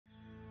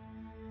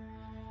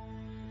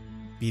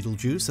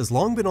Betelgeuse has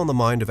long been on the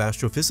mind of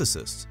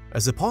astrophysicists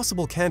as a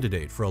possible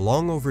candidate for a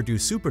long-overdue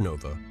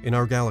supernova in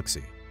our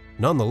galaxy.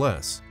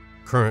 Nonetheless,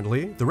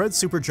 currently, the red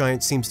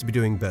supergiant seems to be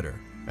doing better,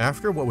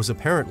 after what was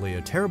apparently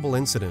a terrible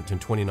incident in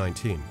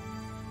 2019.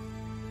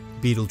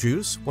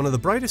 Betelgeuse, one of the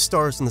brightest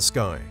stars in the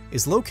sky,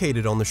 is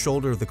located on the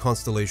shoulder of the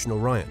constellation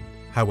Orion.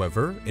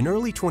 However, in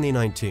early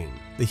 2019,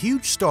 the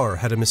huge star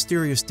had a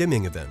mysterious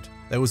dimming event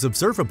that was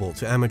observable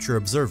to amateur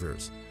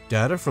observers.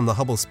 Data from the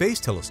Hubble Space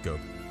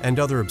Telescope and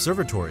other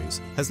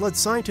observatories has led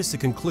scientists to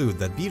conclude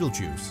that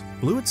Betelgeuse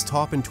blew its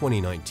top in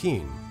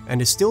 2019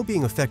 and is still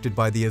being affected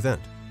by the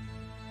event.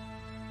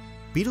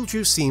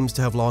 Betelgeuse seems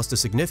to have lost a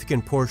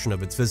significant portion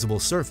of its visible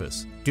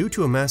surface due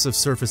to a massive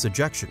surface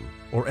ejection,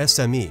 or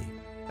SME,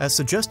 as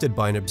suggested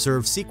by an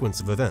observed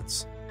sequence of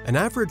events. An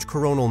average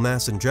coronal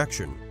mass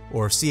injection,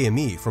 or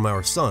CME, from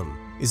our Sun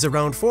is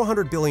around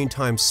 400 billion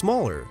times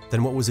smaller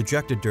than what was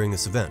ejected during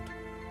this event.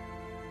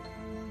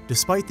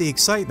 Despite the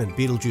excitement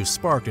Betelgeuse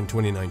sparked in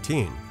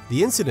 2019,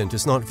 the incident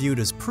is not viewed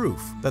as proof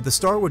that the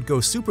star would go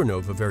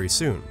supernova very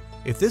soon.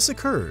 If this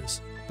occurs,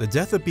 the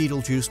death of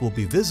Betelgeuse will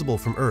be visible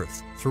from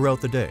Earth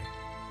throughout the day.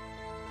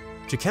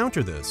 To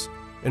counter this,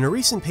 in a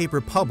recent paper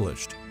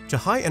published to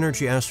High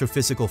Energy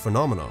Astrophysical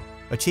Phenomena,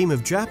 a team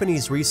of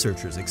Japanese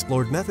researchers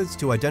explored methods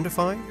to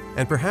identify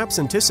and perhaps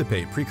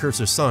anticipate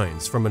precursor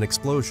signs from an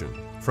explosion,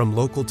 from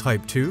local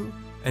Type 2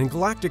 and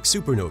galactic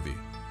supernovae.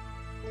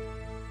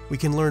 We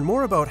can learn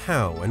more about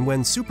how and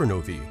when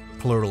supernovae,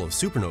 plural of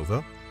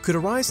supernova, could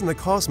arise in the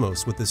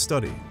cosmos with this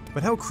study,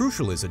 but how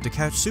crucial is it to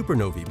catch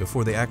supernovae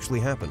before they actually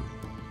happen?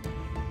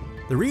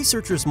 The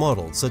researchers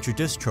modeled such a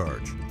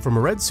discharge from a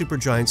red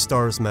supergiant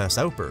star's mass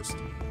outburst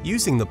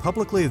using the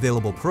publicly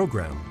available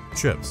program,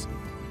 jwst,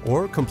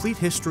 or Complete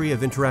History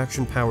of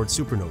Interaction-Powered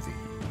Supernovae.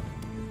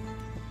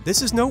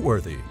 This is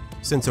noteworthy,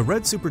 since a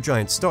red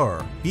supergiant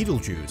star,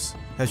 Betelgeuse,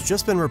 has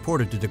just been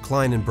reported to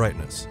decline in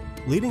brightness,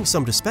 leading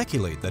some to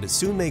speculate that it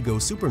soon may go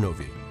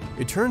supernovae.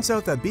 It turns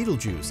out that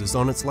Betelgeuse is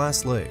on its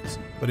last legs,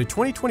 but a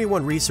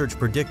 2021 research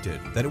predicted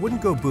that it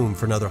wouldn't go boom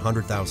for another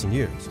 100,000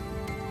 years.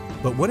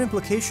 But what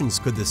implications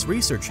could this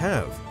research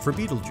have for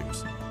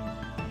Betelgeuse?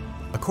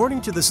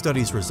 According to the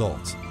study's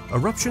results,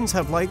 eruptions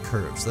have light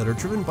curves that are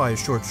driven by a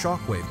short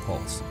shockwave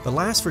pulse that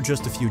lasts for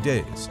just a few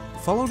days,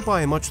 followed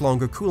by a much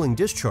longer cooling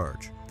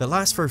discharge that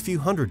lasts for a few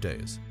hundred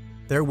days.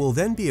 There will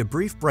then be a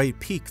brief bright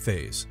peak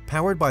phase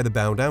powered by the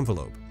bound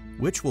envelope,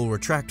 which will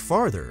retract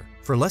farther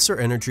for lesser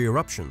energy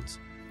eruptions.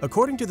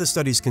 According to the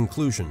study's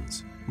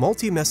conclusions,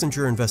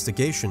 multi-messenger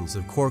investigations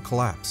of core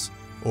collapse,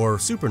 or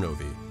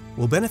supernovae,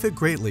 will benefit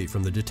greatly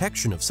from the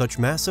detection of such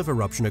massive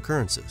eruption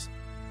occurrences.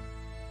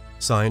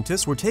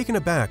 Scientists were taken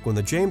aback when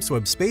the James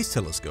Webb Space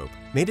Telescope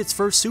made its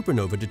first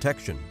supernova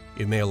detection.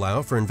 It may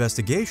allow for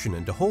investigation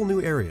into whole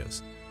new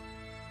areas.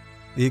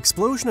 The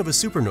explosion of a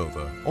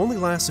supernova only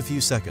lasts a few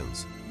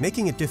seconds,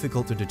 making it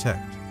difficult to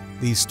detect.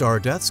 These star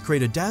deaths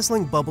create a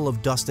dazzling bubble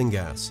of dust and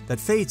gas that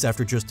fades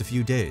after just a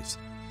few days,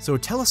 so a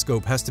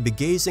telescope has to be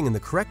gazing in the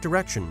correct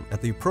direction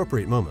at the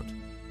appropriate moment.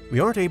 We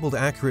aren't able to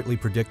accurately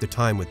predict the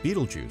time with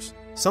Betelgeuse,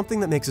 something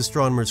that makes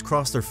astronomers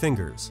cross their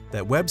fingers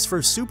that Webb's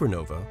first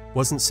supernova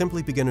wasn't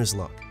simply beginner's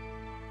luck.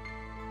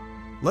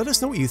 Let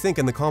us know what you think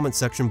in the comments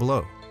section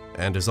below.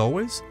 And as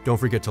always, don't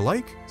forget to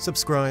like,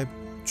 subscribe,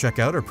 check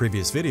out our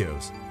previous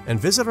videos, and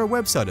visit our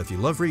website if you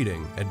love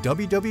reading at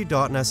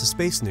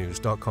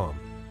www.nasaspacenews.com.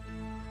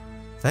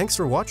 Thanks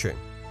for watching.